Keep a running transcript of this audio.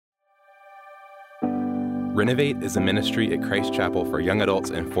Renovate is a ministry at Christ Chapel for young adults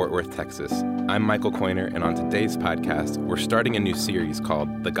in Fort Worth, Texas. I'm Michael Coiner, and on today's podcast, we're starting a new series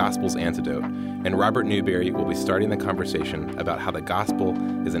called The Gospel's Antidote, and Robert Newberry will be starting the conversation about how the gospel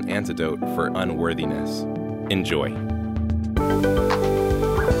is an antidote for unworthiness. Enjoy.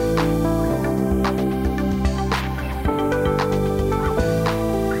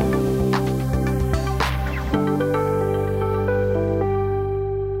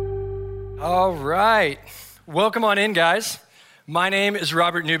 All right. Welcome on in, guys. My name is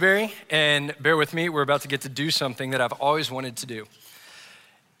Robert Newberry, and bear with me, we're about to get to do something that I've always wanted to do.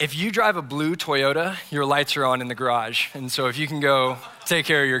 If you drive a blue Toyota, your lights are on in the garage, and so if you can go take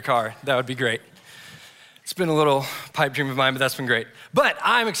care of your car, that would be great. It's been a little pipe dream of mine, but that's been great. But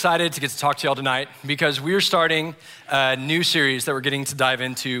I'm excited to get to talk to y'all tonight because we're starting a new series that we're getting to dive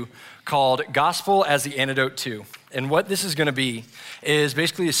into called Gospel as the Antidote to. And what this is gonna be is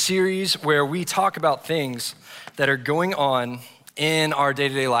basically a series where we talk about things that are going on in our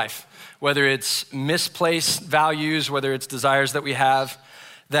day-to-day life, whether it's misplaced values, whether it's desires that we have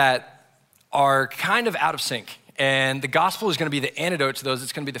that are kind of out of sync. And the gospel is gonna be the antidote to those.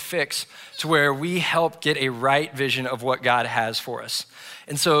 It's gonna be the fix to where we help get a right vision of what God has for us.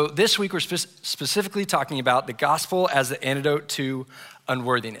 And so this week we're specifically talking about the gospel as the antidote to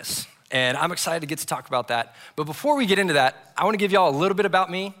unworthiness. And I'm excited to get to talk about that. But before we get into that, I wanna give y'all a little bit about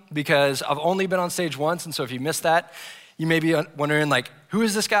me because I've only been on stage once. And so if you missed that, you may be wondering like, who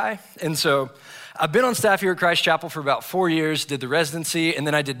is this guy? And so I've been on staff here at Christ Chapel for about 4 years, did the residency, and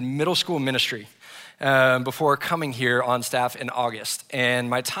then I did middle school ministry before coming here on staff in August. And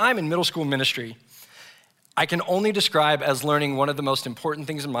my time in middle school ministry, I can only describe as learning one of the most important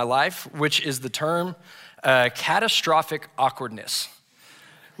things in my life, which is the term catastrophic awkwardness,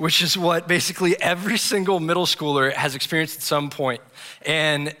 which is what basically every single middle schooler has experienced at some point.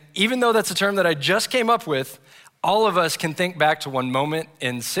 And even though that's a term that I just came up with, all of us can think back to one moment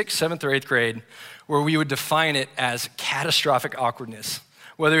in 6th, 7th, or 8th grade where we would define it as catastrophic awkwardness.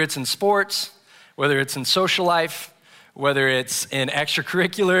 Whether it's in sports, whether it's in social life, whether it's in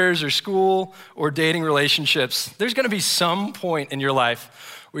extracurriculars or school or dating relationships, there's gonna be some point in your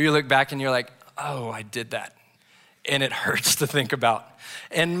life where you look back and you're like, oh, I did that. And it hurts to think about.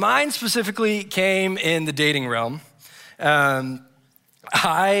 And mine specifically came in the dating realm.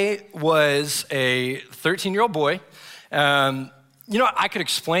 I was a 13-year-old boy. I could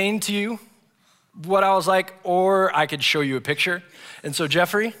explain to you what I was like, or I could show you a picture. And so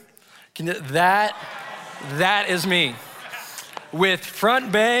Jeffrey, that is me. With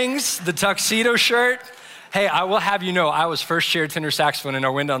front bangs, the tuxedo shirt. Hey, I will have you know, I was first chair tenor saxophone in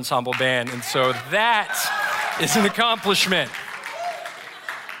our wind ensemble band. And so that is an accomplishment.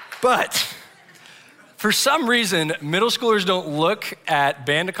 But for some reason, middle schoolers don't look at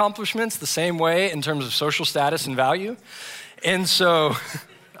band accomplishments the same way in terms of social status and value. And so,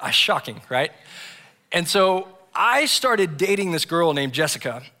 shocking, right? And so I started dating this girl named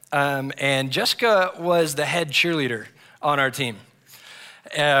Jessica. And Jessica was the head cheerleader on our team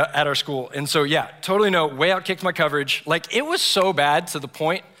at our school. And so, totally way outkicked my coverage. Like, it was so bad to the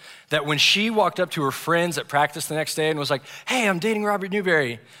point that when she walked up to her friends at practice the next day and was like, hey, I'm dating Robert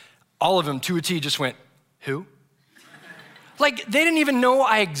Newberry, all of them to a T just went, who? Like, they didn't even know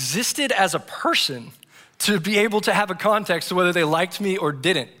I existed as a person to be able to have a context to whether they liked me or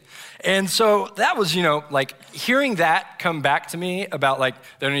didn't. And so that was, hearing that come back to me about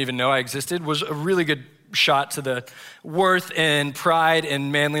they don't even know I existed was a really good shot to the worth and pride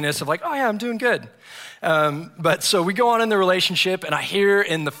and manliness of oh yeah, I'm doing good. But so we go on in the relationship, and I hear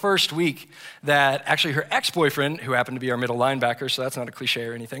in the first week that actually her ex-boyfriend, who happened to be our middle linebacker, so that's not a cliche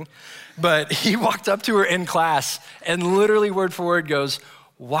or anything, but he walked up to her in class and literally word for word goes,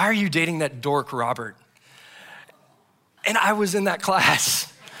 why are you dating that dork Robert? And I was in that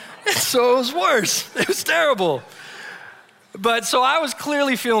class. And so it was worse. It was terrible. But so I was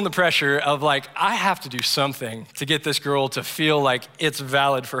clearly feeling the pressure of I have to do something to get this girl to feel like it's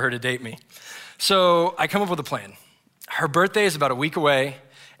valid for her to date me. So I come up with a plan. Her birthday is about a week away.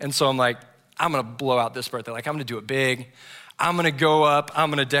 And so I'm I'm gonna blow out this birthday. I'm gonna do it big. I'm gonna go up, I'm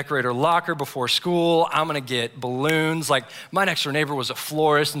gonna decorate her locker before school. I'm gonna get balloons. My next door neighbor was a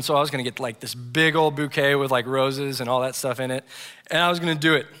florist. And so I was gonna get this big old bouquet with roses and all that stuff in it. And I was gonna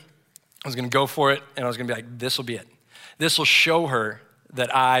do it. I was gonna go for it. And I was gonna be this will be it. This will show her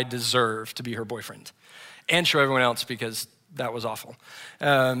that I deserve to be her boyfriend and show everyone else because that was awful.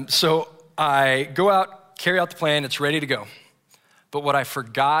 So I go out, carry out the plan, it's ready to go. But what I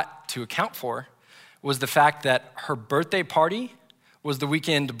forgot to account for was the fact that her birthday party was the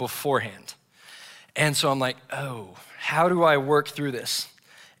weekend beforehand. And so I'm oh, how do I work through this?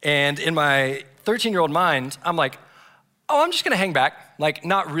 And in my 13-year-old mind, I'm like, oh, I'm just gonna hang back, like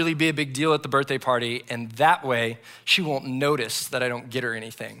not really be a big deal at the birthday party, and that way she won't notice that I don't get her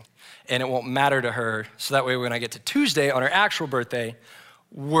anything, and it won't matter to her, so that way when I get to Tuesday on her actual birthday,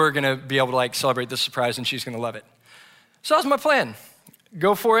 we're gonna be able to like celebrate this surprise and she's gonna love it. So that was my plan.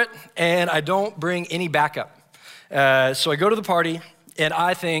 Go for it, and I don't bring any backup. So I go to the party, and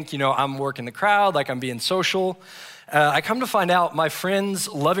I think, I'm working the crowd, like I'm being social. I come to find out my friends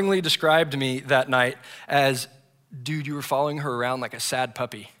lovingly described me that night as, dude, you were following her around like a sad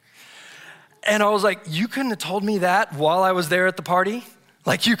puppy. And I was like, you couldn't have told me that while I was there at the party?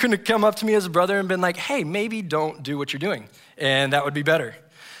 Like you couldn't have come up to me as a brother and been like, hey, maybe don't do what you're doing, and that would be better.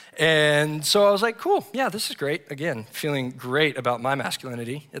 And so I was like, cool, yeah, this is great. Again, feeling great about my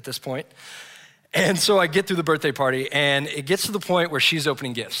masculinity at this point. And so I get through the birthday party, and it gets to the point where she's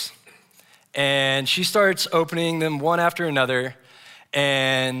opening gifts. And she starts opening them one after another,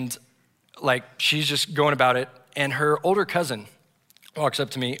 and like she's just going about it. And her older cousin walks up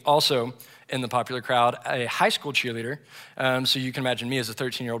to me, also in the popular crowd, a high school cheerleader. So you can imagine me as a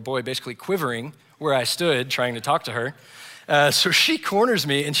 13-year-old boy basically quivering where I stood trying to talk to her. So she corners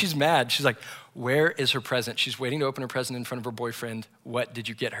me, and she's mad. She's like, where is her present? She's waiting to open her present in front of her boyfriend. What did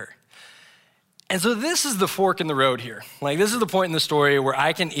you get her? And so this is the fork in the road here. Like this is the point in the story where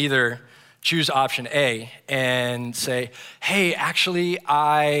I can either choose option A and say, hey, actually,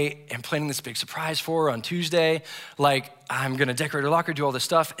 I am planning this big surprise for her on Tuesday. Like, I'm gonna decorate her locker, do all this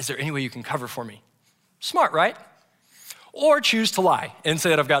stuff. Is there any way you can cover for me? Smart, right? Or choose to lie and say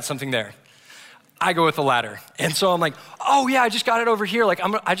that I've got something there. I go with the latter. And so I'm like, oh yeah, I just got it over here. Like,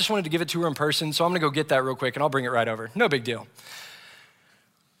 I just wanted to give it to her in person, so I'm gonna go get that real quick and I'll bring it right over. No big deal.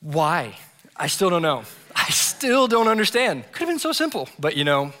 Why? I still don't know. I still don't understand. Could have been so simple, but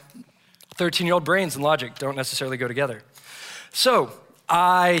 13-year-old brains and logic don't necessarily go together. So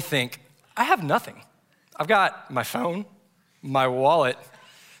I think I have nothing. I've got my phone, my wallet.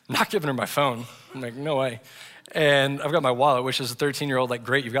 I'm not giving her my phone. I'm like, no way. And I've got my wallet, which is a 13-year-old, like,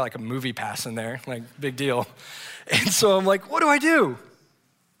 great, you've got like a movie pass in there, like, big deal. And so I'm like, what do I do?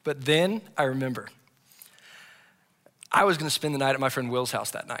 But then I remember. I was gonna spend the night at my friend Will's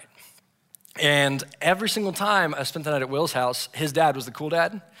house that night. And every single time I spent the night at Will's house, his dad was the cool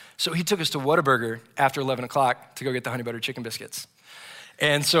dad. So he took us to Whataburger after 11 o'clock to go get the honey butter chicken biscuits.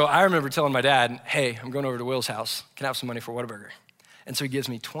 And so I remember telling my dad, hey, I'm going over to Will's house. Can I have some money for Whataburger? And so he gives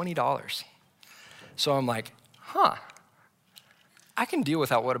me $20. So I'm like, I can deal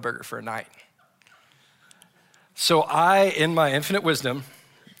without Whataburger for a night. So I, in my infinite wisdom,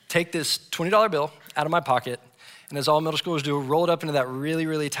 take this $20 bill out of my pocket, and as all middle schoolers do, roll it up into that really,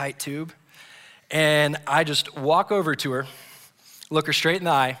 really tight tube. And I just walk over to her, look her straight in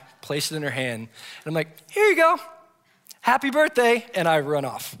the eye, place it in her hand, and I'm like, here you go, happy birthday, and I run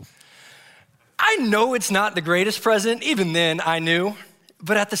off. I know it's not the greatest present, even then I knew,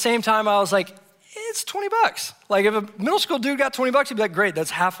 but at the same time I was like, it's $20. Like if a middle school dude got $20, he'd be like, great,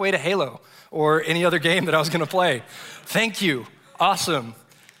 that's halfway to Halo or any other game that I was gonna play. Thank you, awesome.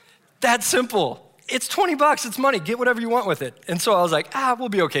 That's simple. It's $20, it's money, get whatever you want with it. And so I was like, we'll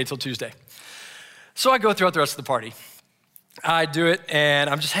be okay till Tuesday. So I go throughout the rest of the party. I do it, and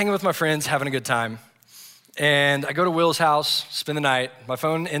I'm just hanging with my friends, having a good time. And I go to Will's house, spend the night. My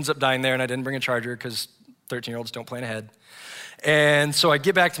phone ends up dying there, and I didn't bring a charger because 13-year-olds don't plan ahead. And so I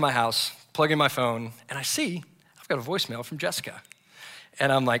get back to my house, plug in my phone, and I see I've got a voicemail from Jessica.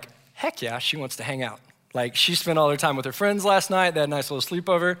 And I'm like, heck yeah, she wants to hang out. Like, she spent all her time with her friends last night. They had a nice little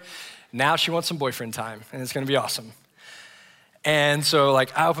sleepover. Now she wants some boyfriend time, and it's gonna be awesome. And so,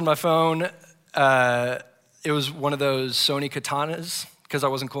 like, I opened my phone. It was one of those Sony katanas, because I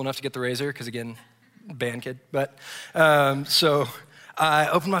wasn't cool enough to get the Razor, because again, band kid. But so I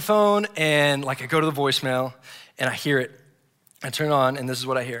open my phone, and like I go to the voicemail, and I hear it. I turn it on, and this is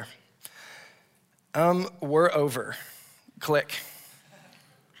what I hear. We're over. Click.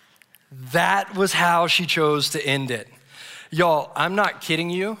 That was how she chose to end it. Y'all, I'm not kidding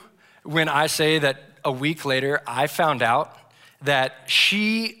you when I say that a week later, I found out that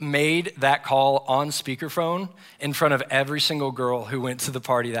she made that call on speakerphone in front of every single girl who went to the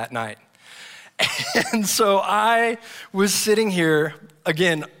party that night. And so I was sitting here,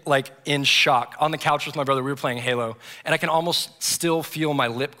 again, like in shock, on the couch with my brother. We were playing Halo, and I can almost still feel my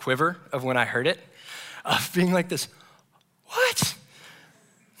lip quiver of when I heard it, of being like this, what?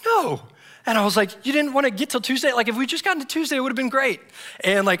 No. And I was like, you didn't want to get till Tuesday? Like, if we just gotten to Tuesday, it would have been great.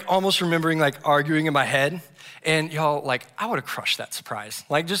 And like almost remembering like arguing in my head. And y'all, like, I would have crushed that surprise.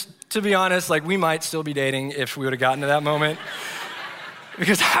 Like, just to be honest, like, we might still be dating if we would have gotten to that moment.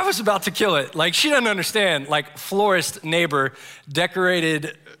 because I was about to kill it. Like, she doesn't understand. Like, florist neighbor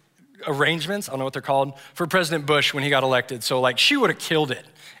decorated arrangements, I don't know what they're called, for President Bush when he got elected. So like, she would have killed it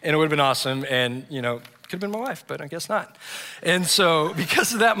and it would have been awesome. And could have been my wife, but I guess not. And so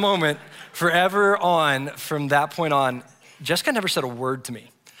because of that moment, forever on, from that point on, Jessica never said a word to me.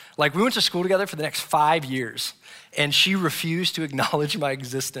 Like, we went to school together for the next 5 years and she refused to acknowledge my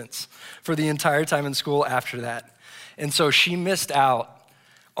existence for the entire time in school after that. And so she missed out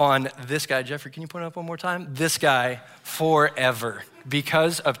on this guy. Jeffrey, can you put it up one more time? This guy forever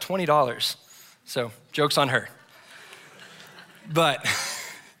because of $20. So joke's on her. But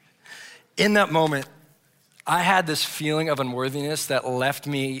in that moment, I had this feeling of unworthiness that left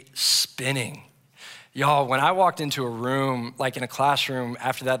me spinning. Y'all, when I walked into a room, like in a classroom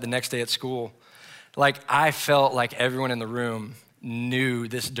after that the next day at school, like I felt like everyone in the room knew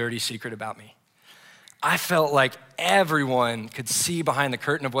this dirty secret about me. I felt like everyone could see behind the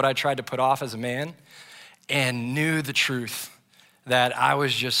curtain of what I tried to put off as a man and knew the truth that I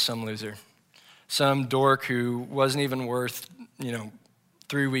was just some loser, some dork who wasn't even worth,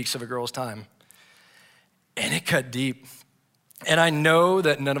 3 weeks of a girl's time. And it cut deep. And I know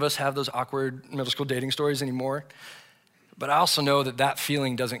that none of us have those awkward middle school dating stories anymore, but I also know that that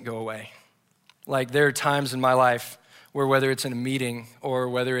feeling doesn't go away. Like, there are times in my life where whether it's in a meeting or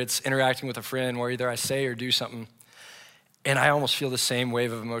whether it's interacting with a friend where either I say or do something, and I almost feel the same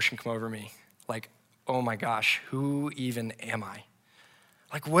wave of emotion come over me. Like, oh my gosh, who even am I?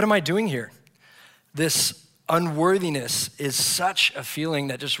 Like, what am I doing here? This unworthiness is such a feeling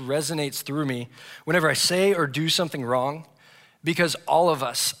that just resonates through me whenever I say or do something wrong, because all of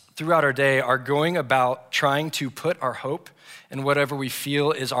us throughout our day are going about trying to put our hope in whatever we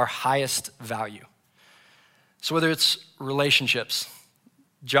feel is our highest value. So whether it's relationships,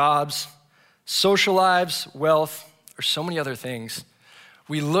 jobs, social lives, wealth, or so many other things,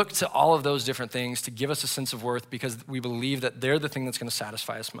 we look to all of those different things to give us a sense of worth because we believe that they're the thing that's gonna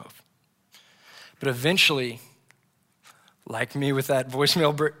satisfy us most. But eventually, like me with that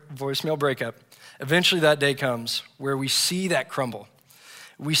voicemail breakup, eventually that day comes where we see that crumble.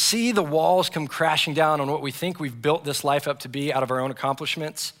 We see the walls come crashing down on what we think we've built this life up to be out of our own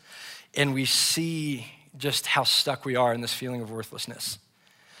accomplishments, and we see just how stuck we are in this feeling of worthlessness.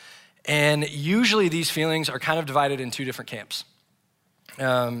 And usually these feelings are kind of divided in two different camps.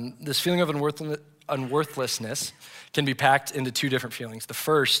 This feeling of unworthlessness can be packed into two different feelings. The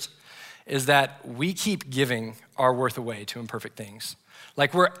first is that we keep giving our worth away to imperfect things.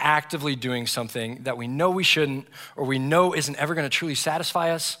 Like, we're actively doing something that we know we shouldn't, or we know isn't ever gonna truly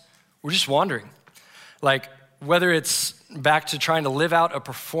satisfy us. We're just wandering. Like, whether it's back to trying to live out a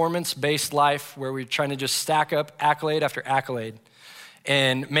performance-based life where we're trying to just stack up accolade after accolade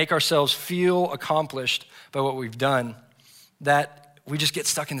and make ourselves feel accomplished by what we've done, that we just get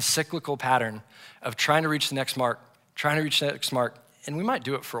stuck in the cyclical pattern of trying to reach the next mark, and we might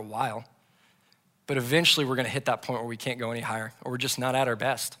do it for a while, but eventually we're gonna hit that point where we can't go any higher, or we're just not at our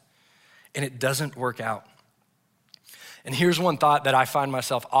best, and it doesn't work out. And here's one thought that I find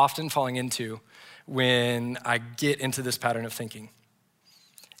myself often falling into when I get into this pattern of thinking.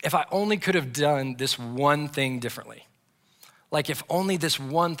 If I only could have done this one thing differently, like if only this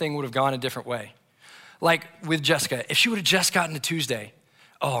one thing would have gone a different way. Like with Jessica, if she would have just gotten to Tuesday,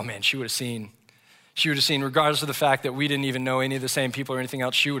 oh man, she would have seen, regardless of the fact that we didn't even know any of the same people or anything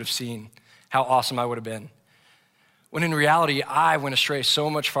else, she would have seen how awesome I would have been. When in reality, I went astray so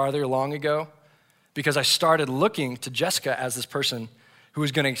much farther long ago because I started looking to Jessica as this person who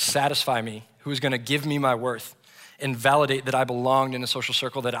was gonna satisfy me, who was gonna give me my worth and validate that I belonged in a social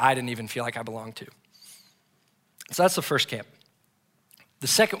circle that I didn't even feel like I belonged to. So that's the first camp. The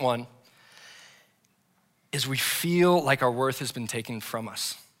second one is we feel like our worth has been taken from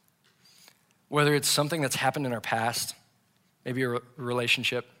us. Whether it's something that's happened in our past, maybe a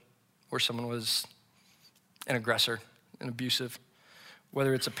relationship where someone was an aggressor and abusive,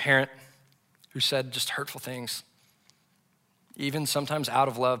 whether it's a parent who said just hurtful things, even sometimes out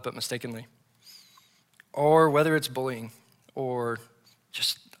of love, but mistakenly, or whether it's bullying or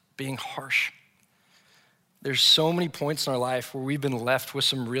just being harsh. There's so many points in our life where we've been left with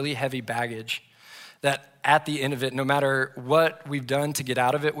some really heavy baggage that at the end of it, no matter what we've done to get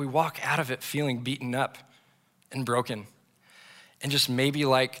out of it, we walk out of it feeling beaten up and broken. And just maybe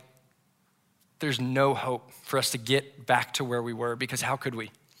like there's no hope for us to get back to where we were, because how could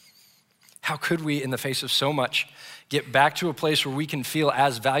we? How could we, in the face of so much, get back to a place where we can feel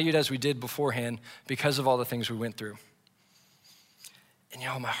as valued as we did beforehand because of all the things we went through? And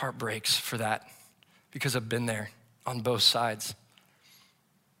y'all, my heart breaks for that because I've been there on both sides.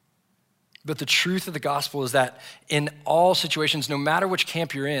 But the truth of the gospel is that in all situations, no matter which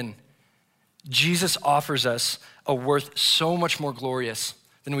camp you're in, Jesus offers us a worth so much more glorious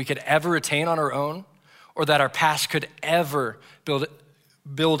than we could ever attain on our own or that our past could ever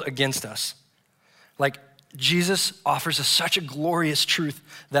build against us. Like, Jesus offers us such a glorious truth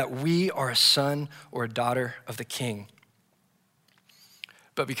that we are a son or a daughter of the King.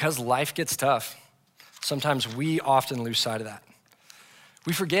 But because life gets tough, sometimes we often lose sight of that.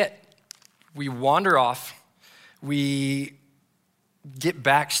 We forget. We wander off. We get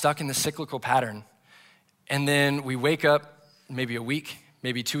back stuck in the cyclical pattern. And then we wake up maybe a week,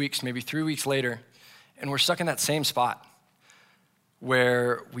 maybe 2 weeks, maybe 3 weeks later, and we're stuck in that same spot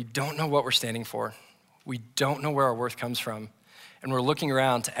where we don't know what we're standing for. We don't know where our worth comes from. And we're looking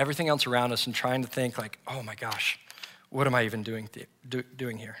around to everything else around us and trying to think like, oh my gosh, what am I even doing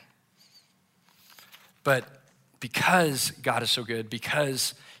here? But because God is so good,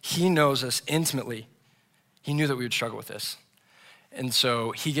 because he knows us intimately, he knew that we would struggle with this. And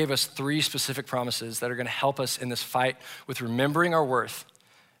so he gave us 3 specific promises that are gonna help us in this fight with remembering our worth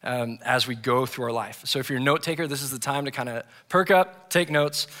as we go through our life. So if you're a note taker, this is the time to kind of perk up, take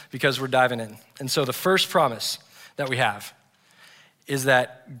notes, because we're diving in. And so the first promise that we have is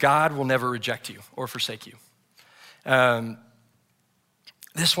that God will never reject you or forsake you.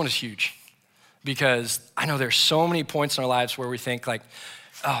 This one is huge because I know there's so many points in our lives where we think like,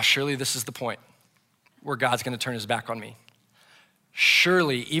 oh, surely this is the point where God's gonna turn his back on me.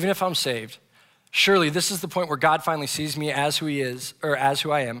 Surely, even if I'm saved, surely this is the point where God finally sees me as who he is, or as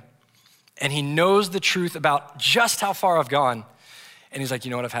who I am, and he knows the truth about just how far I've gone, and he's like, you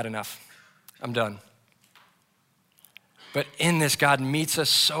know what, I've had enough. I'm done. But in this, God meets us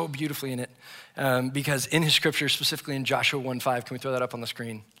so beautifully in it, because in his scripture, specifically in Joshua 1:5, can we throw that up on the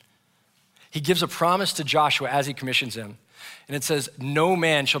screen? He gives a promise to Joshua as he commissions him, and it says, no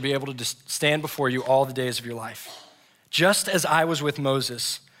man shall be able to stand before you all the days of your life. Just as I was with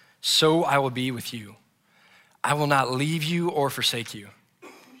Moses, so I will be with you. I will not leave you or forsake you.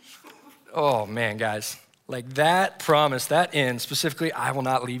 Oh man, guys, like that promise, that end, specifically, I will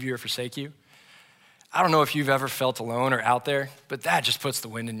not leave you or forsake you. I don't know if you've ever felt alone or out there, but that just puts the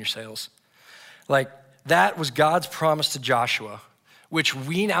wind in your sails. Like that was God's promise to Joshua, which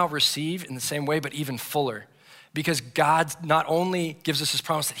we now receive in the same way, but even fuller. Because God not only gives us his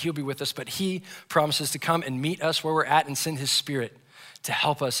promise that he'll be with us, but he promises to come and meet us where we're at and send his Spirit to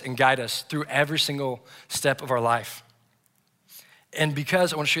help us and guide us through every single step of our life. And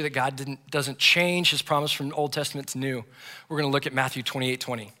because I want to show you that God doesn't change his promise from Old Testament to New, we're going to look at Matthew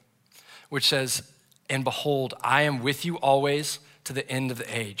 28:20, which says, and behold, I am with you always to the end of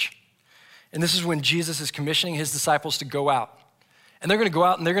the age. And this is when Jesus is commissioning his disciples to go out. And they're going to go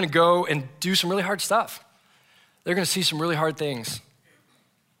out and they're going to go and do some really hard stuff. They're gonna see some really hard things.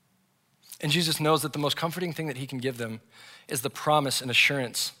 And Jesus knows that the most comforting thing that he can give them is the promise and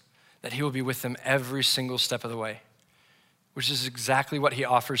assurance that he will be with them every single step of the way, which is exactly what he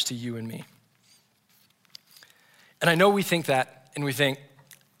offers to you and me. And I know we think that, and we think,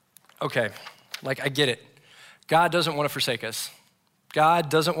 okay, like I get it. God doesn't wanna forsake us. God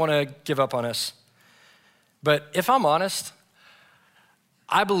doesn't wanna give up on us. But if I'm honest,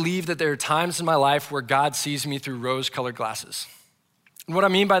 I believe that there are times in my life where God sees me through rose-colored glasses. And what I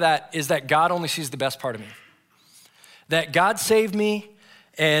mean by that is that God only sees the best part of me. That God saved me,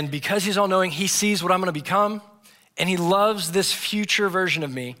 and because he's all-knowing, he sees what I'm gonna become, and he loves this future version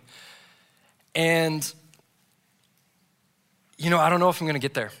of me. And, I don't know if I'm gonna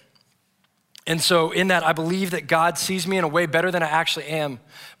get there. And so in that, I believe that God sees me in a way better than I actually am.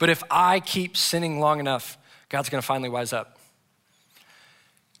 But if I keep sinning long enough, God's gonna finally wise up.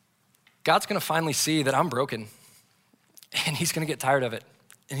 God's gonna finally see that I'm broken, and he's gonna get tired of it,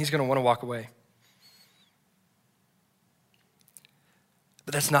 and he's gonna wanna walk away.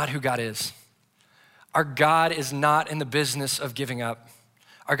 But that's not who God is. Our God is not in the business of giving up.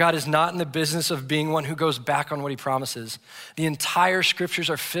 Our God is not in the business of being one who goes back on what he promises. The entire scriptures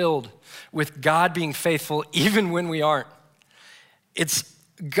are filled with God being faithful even when we aren't. It's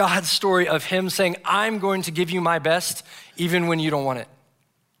God's story of him saying, I'm going to give you my best even when you don't want it.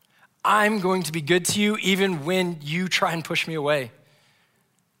 I'm going to be good to you even when you try and push me away.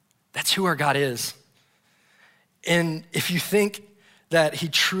 That's who our God is. And if you think that he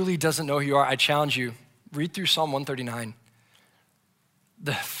truly doesn't know who you are, I challenge you, read through Psalm 139.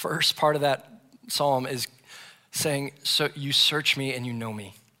 The first part of that psalm is saying, so you search me and you know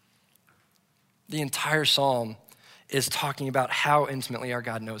me. The entire psalm is talking about how intimately our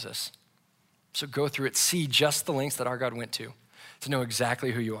God knows us. So go through it, see just the lengths that our God went to know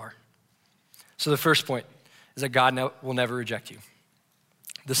exactly who you are. So the first point is that God will never reject you.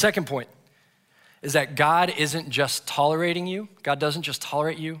 The second point is that God isn't just tolerating you. God doesn't just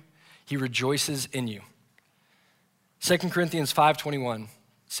tolerate you. He rejoices in you. 2 Corinthians 5:21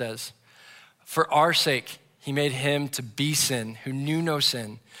 says, "For our sake, he made him to be sin who knew no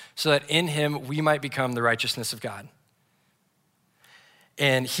sin, so that in him we might become the righteousness of God."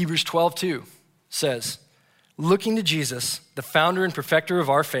 And Hebrews 12:2 says, "Looking to Jesus, the founder and perfecter of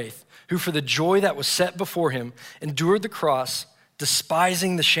our faith, who for the joy that was set before him endured the cross,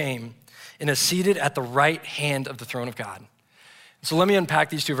 despising the shame, and is seated at the right hand of the throne of God." So let me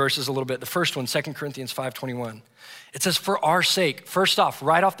unpack these two verses a little bit. The first one, 2 Corinthians 5:21. It says, "For our sake." First off,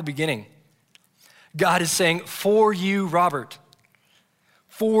 right off the beginning, God is saying, for you, Robert,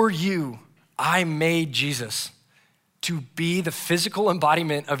 for you, I made Jesus to be the physical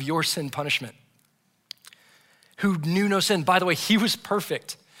embodiment of your sin punishment, who knew no sin. By the way, he was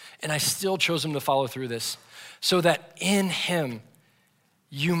perfect, and I still chose him to follow through this, so that in him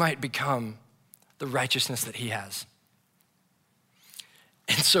you might become the righteousness that he has.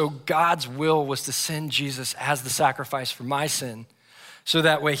 And so God's will was to send Jesus as the sacrifice for my sin, so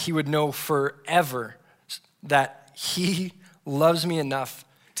that way he would know forever that he loves me enough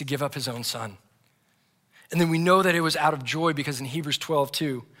to give up his own son. And then we know that it was out of joy because in Hebrews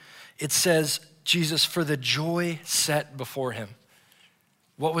 12:2, it says, Jesus, for the joy set before him.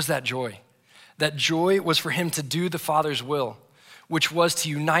 What was that joy? That joy was for him to do the Father's will, which was to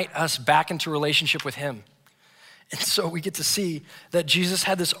unite us back into relationship with him. And so we get to see that Jesus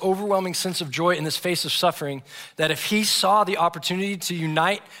had this overwhelming sense of joy in this face of suffering, that if he saw the opportunity to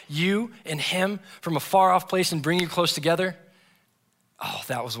unite you and him from a far off place and bring you close together, oh,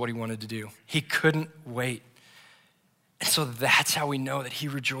 that was what he wanted to do. He couldn't wait. And so that's how we know that he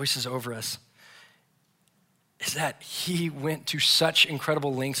rejoices over us, is that he went to such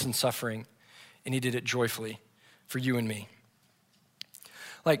incredible lengths in suffering, and he did it joyfully for you and me.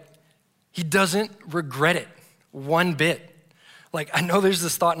 Like, he doesn't regret it one bit. Like, I know there's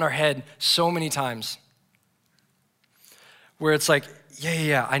this thought in our head so many times where it's like,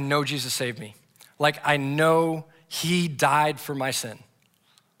 yeah, I know Jesus saved me. Like, I know he died for my sin.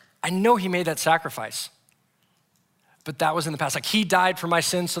 I know he made that sacrifice, but that was in the past. Like, he died for my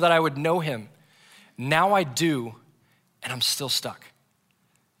sin so that I would know him. Now I do, and I'm still stuck.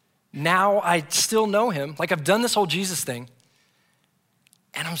 Now I still know him. Like, I've done this whole Jesus thing,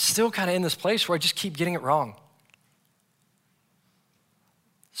 and I'm still kind of in this place where I just keep getting it wrong.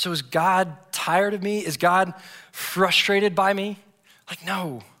 So is God tired of me? Is God frustrated by me? Like,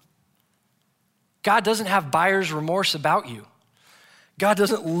 no. God doesn't have buyer's remorse about you. God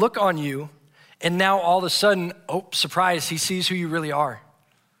doesn't look on you and now all of a sudden, oh, surprise, he sees who you really are.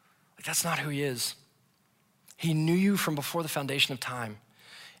 Like, that's not who he is. He knew you from before the foundation of time.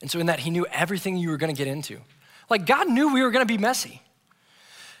 And so in that, he knew everything you were gonna get into. Like, God knew we were gonna be messy.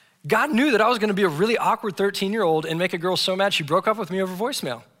 God knew that I was gonna be a really awkward 13-year-old and make a girl so mad she broke up with me over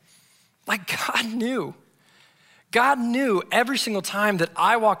voicemail. Like, God knew. God knew every single time that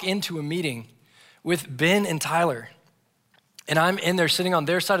I walk into a meeting with Ben and Tyler, and I'm in there sitting on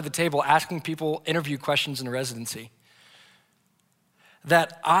their side of the table asking people interview questions in residency,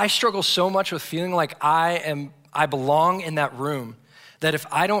 that I struggle so much with feeling like I belong in that room, that if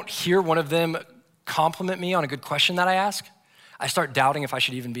I don't hear one of them compliment me on a good question that I ask, I start doubting if I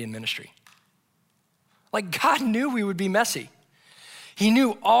should even be in ministry. Like, God knew we would be messy. He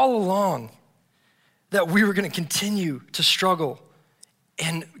knew all along that we were gonna continue to struggle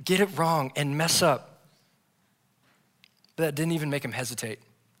and get it wrong and mess up. But that didn't even make him hesitate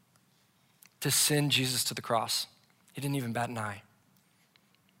to send Jesus to the cross. He didn't even bat an eye.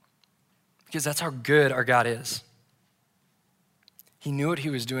 Because that's how good our God is. He knew what he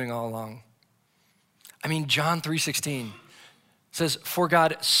was doing all along. I mean, John 3:16 says, for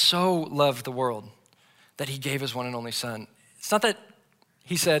God so loved the world that he gave his one and only son. It's not that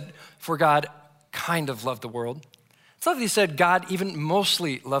he said, for God kind of loved the world. It's not that he said God even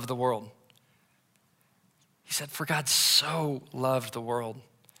mostly loved the world. He said, for God so loved the world.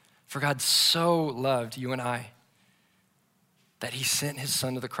 For God so loved you and I that he sent his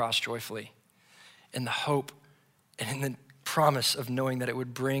son to the cross joyfully in the hope and in the promise of knowing that it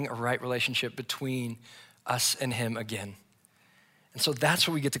would bring a right relationship between us and him again. And so that's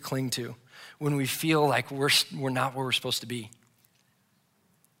what we get to cling to when we feel like we're not where we're supposed to be.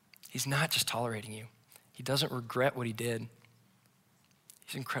 He's not just tolerating you. He doesn't regret what he did.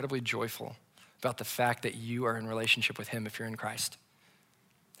 He's incredibly joyful about the fact that you are in relationship with him if you're in Christ.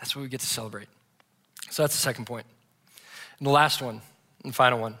 That's what we get to celebrate. So that's the second point. And the last one, and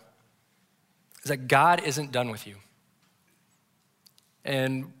final one, is that God isn't done with you.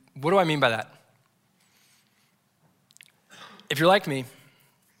 And what do I mean by that? If you're like me,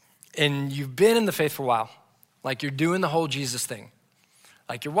 and you've been in the faith for a while, like you're doing the whole Jesus thing.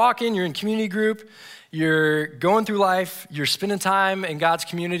 Like you're walking, you're in community group, you're going through life, you're spending time in God's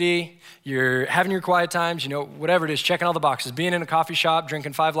community, you're having your quiet times, whatever it is, checking all the boxes, being in a coffee shop,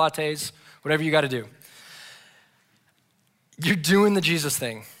 drinking 5 lattes, whatever you got to do. You're doing the Jesus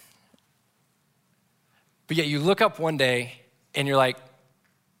thing. But yet you look up one day and you're like,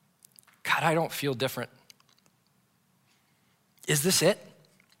 God, I don't feel different. Is this it?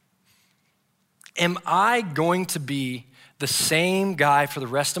 Am I going to be the same guy for the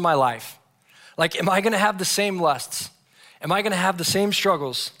rest of my life? Like, am I gonna have the same lusts? Am I gonna have the same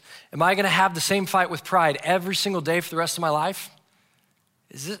struggles? Am I gonna have the same fight with pride every single day for the rest of my life?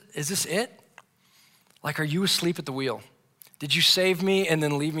 Is this it? Like, are you asleep at the wheel? Did you save me and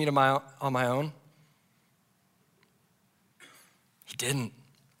then leave me on my own? He didn't.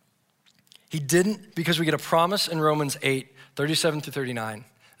 He didn't, because we get a promise in Romans 8, 37 through 39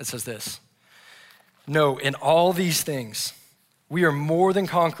 that says this. No, in all these things, we are more than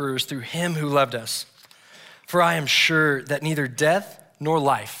conquerors through him who loved us. For I am sure that neither death nor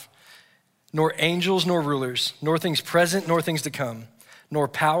life, nor angels nor rulers, nor things present nor things to come, nor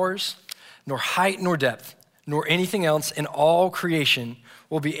powers, nor height nor depth, nor anything else in all creation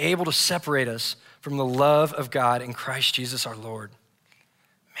will be able to separate us from the love of God in Christ Jesus our Lord.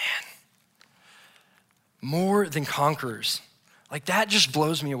 Man, more than conquerors. Like, that just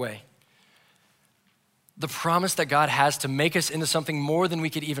blows me away. The promise that God has to make us into something more than we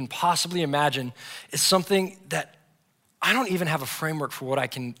could even possibly imagine is something that I don't even have a framework for what I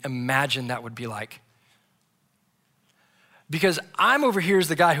can imagine that would be like. Because I'm over here as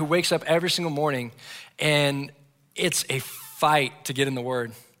the guy who wakes up every single morning and it's a fight to get in the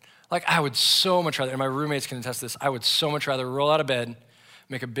Word. Like, I would so much rather, and my roommates can attest to this, I would so much rather roll out of bed,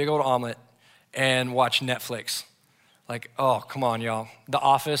 make a big old omelet, and watch Netflix. Like, oh, come on, y'all. The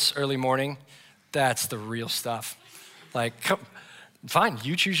Office, early morning, that's the real stuff. Like, fine,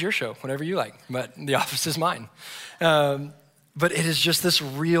 you choose your show, whatever you like, but The Office is mine. But it is just this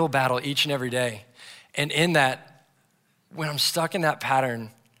real battle each and every day. And in that, when I'm stuck in that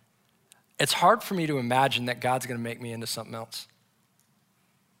pattern, it's hard for me to imagine that God's gonna make me into something else.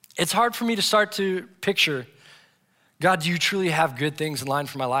 It's hard for me to start to picture, God, do you truly have good things in line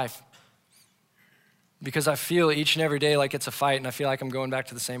for my life? Because I feel each and every day like it's a fight, and I feel like I'm going back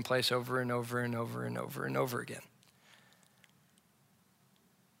to the same place over and over and over and over and over again.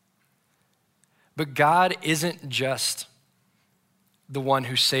 But God isn't just the one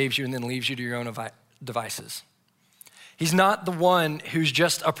who saves you and then leaves you to your own devices. He's not the one who's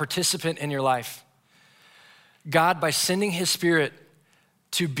just a participant in your life. God, by sending his Spirit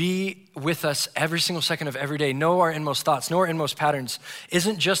to be with us every single second of every day, know our inmost thoughts, know our inmost patterns,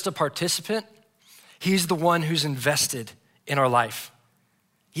 isn't just a participant. He's the one who's invested in our life.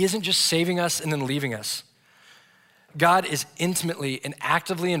 He isn't just saving us and then leaving us. God is intimately and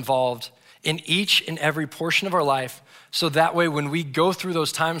actively involved in each and every portion of our life, so that way when we go through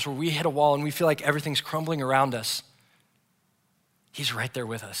those times where we hit a wall and we feel like everything's crumbling around us, he's right there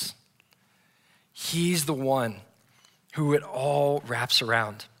with us. He's the one who it all wraps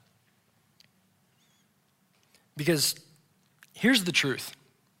around. Because here's the truth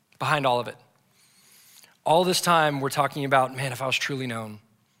behind all of it. All this time we're talking about, man, if I was truly known,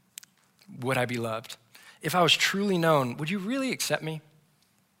 would I be loved? If I was truly known, would you really accept me?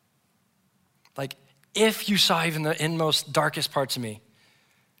 Like, if you saw even the inmost, darkest parts of me,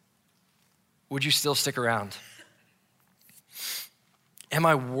 would you still stick around? Am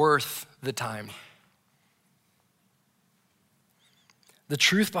I worth the time? The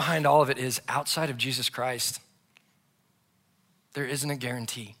truth behind all of it is, outside of Jesus Christ, there isn't a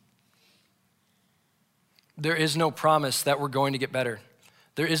guarantee. There is no promise that we're going to get better.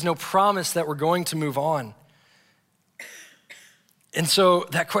 There is no promise that we're going to move on. And so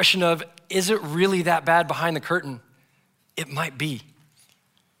that question of, is it really that bad behind the curtain? It might be.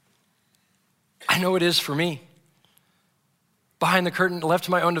 I know it is for me. Behind the curtain, left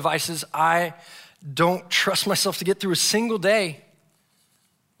to my own devices, I don't trust myself to get through a single day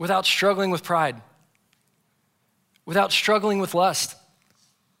without struggling with pride, without struggling with lust.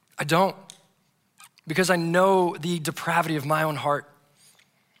 I don't, because I know the depravity of my own heart.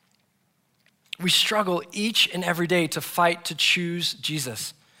 We struggle each and every day to fight to choose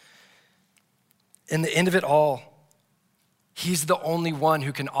Jesus. In the end of it all, he's the only one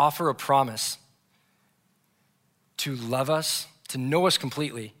who can offer a promise to love us, to know us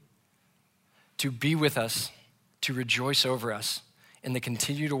completely, to be with us, to rejoice over us, and to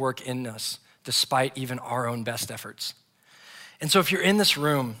continue to work in us despite even our own best efforts. And so if you're in this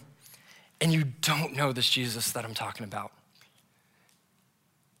room and you don't know this Jesus that I'm talking about,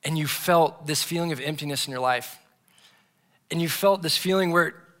 and you felt this feeling of emptiness in your life, and you felt this feeling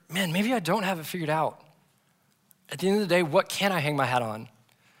where, man, maybe I don't have it figured out. At the end of the day, what can I hang my hat on?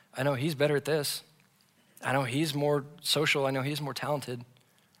 I know he's better at this. I know he's more social. I know he's more talented.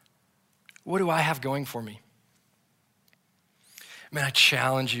 What do I have going for me? Man, I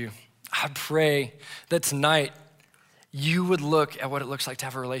challenge you. I pray that tonight you would look at what it looks like to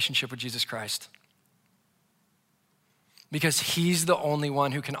have a relationship with Jesus Christ. Because he's the only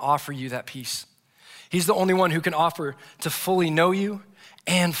one who can offer you that peace. He's the only one who can offer to fully know you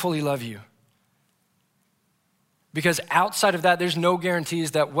and fully love you. Because outside of that, there's no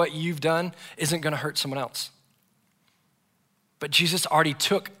guarantees that what you've done isn't gonna hurt someone else. But Jesus already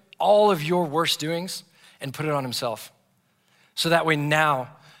took all of your worst doings and put it on himself. So that way now,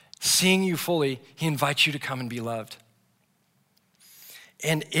 seeing you fully, he invites you to come and be loved.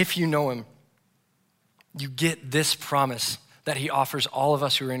 And if you know him, you get this promise that he offers all of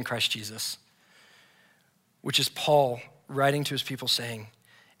us who are in Christ Jesus, which is Paul writing to his people saying,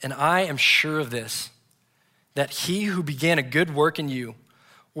 and I am sure of this, that he who began a good work in you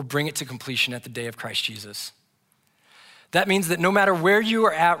will bring it to completion at the day of Christ Jesus. That means that no matter where you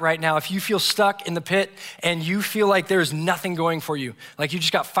are at right now, if you feel stuck in the pit and you feel like there's nothing going for you, like you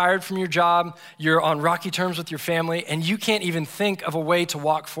just got fired from your job, you're on rocky terms with your family, and you can't even think of a way to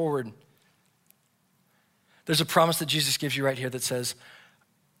walk forward, there's a promise that Jesus gives you right here that says,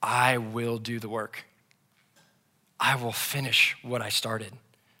 I will do the work. I will finish what I started.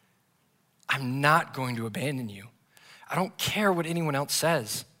 I'm not going to abandon you. I don't care what anyone else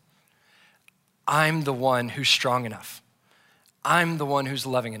says. I'm the one who's strong enough. I'm the one who's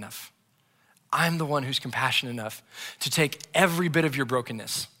loving enough. I'm the one who's compassionate enough to take every bit of your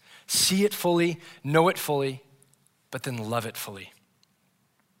brokenness, see it fully, know it fully, but then love it fully.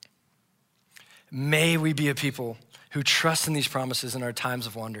 May we be a people who trust in these promises in our times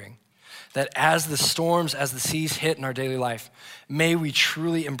of wandering, that as the storms, as the seas hit in our daily life, may we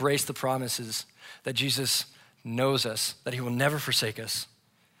truly embrace the promises that Jesus knows us, that he will never forsake us,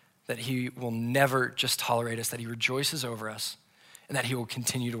 that he will never just tolerate us, that he rejoices over us, and that he will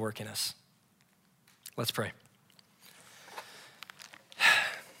continue to work in us. Let's pray.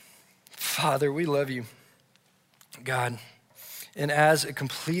 Father, we love you, God. And as a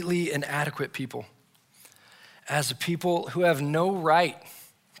completely inadequate people, as a people who have no right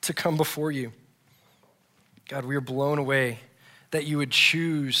to come before you, God, we are blown away that you would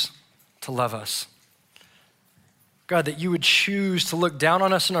choose to love us. God, that you would choose to look down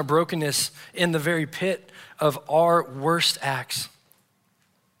on us in our brokenness in the very pit of our worst acts,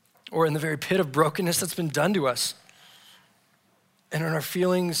 or in the very pit of brokenness that's been done to us, and in our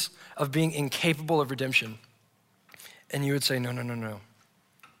feelings of being incapable of redemption. And you would say, no, no, no, no.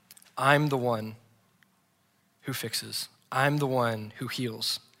 I'm the one who fixes. I'm the one who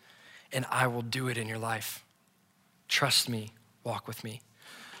heals. And I will do it in your life. Trust me, walk with me.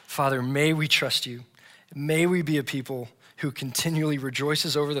 Father, may we trust you. May we be a people who continually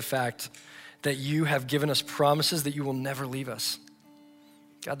rejoices over the fact that you have given us promises that you will never leave us.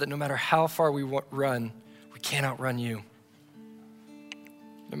 God, that no matter how far we run, we can't outrun you.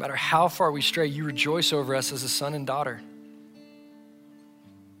 No matter how far we stray, you rejoice over us as a son and daughter.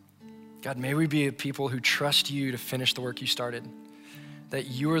 God, may we be a people who trust you to finish the work you started, that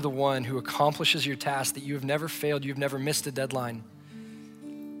you are the one who accomplishes your task, that you have never failed, you have never missed a deadline.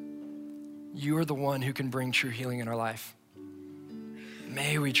 You are the one who can bring true healing in our life.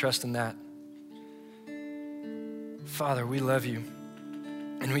 May we trust in that. Father, we love you,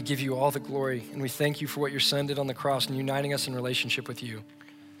 and we give you all the glory, and we thank you for what your son did on the cross and uniting us in relationship with you.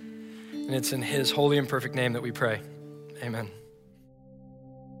 And it's in his holy and perfect name that we pray. Amen.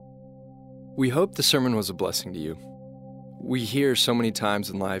 We hope the sermon was a blessing to you. We hear so many times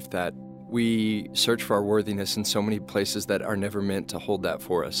in life that we search for our worthiness in so many places that are never meant to hold that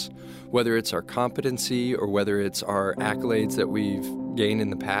for us. Whether it's our competency or whether it's our accolades that we've gained in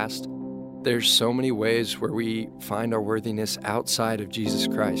the past, there's so many ways where we find our worthiness outside of Jesus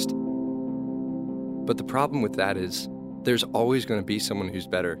Christ. But the problem with that is there's always going to be someone who's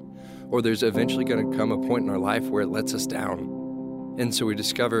better, or there's eventually going to come a point in our life where it lets us down. And so we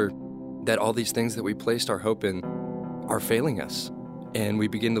discover that all these things that we placed our hope in are failing us. And we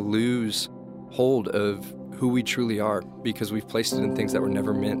begin to lose hold of who we truly are because we've placed it in things that were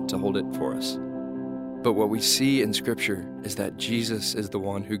never meant to hold it for us. But what we see in Scripture is that Jesus is the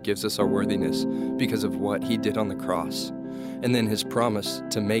one who gives us our worthiness because of what he did on the cross, and then his promise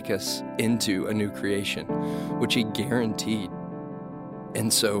to make us into a new creation, which he guaranteed.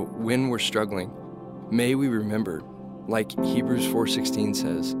 And so when we're struggling, may we remember, like Hebrews 4:16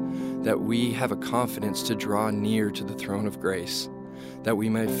 says, that we have a confidence to draw near to the throne of grace, that we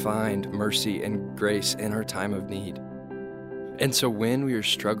may find mercy and grace in our time of need. And so when we are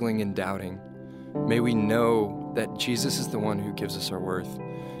struggling and doubting, may we know that Jesus is the one who gives us our worth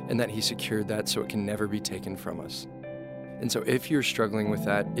and that he secured that so it can never be taken from us. And so if you're struggling with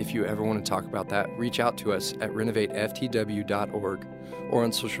that, if you ever want to talk about that, reach out to us at renovateftw.org or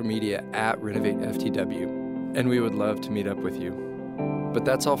on social media at renovateftw. And we would love to meet up with you. But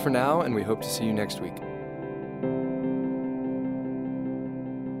that's all for now, and we hope to see you next week.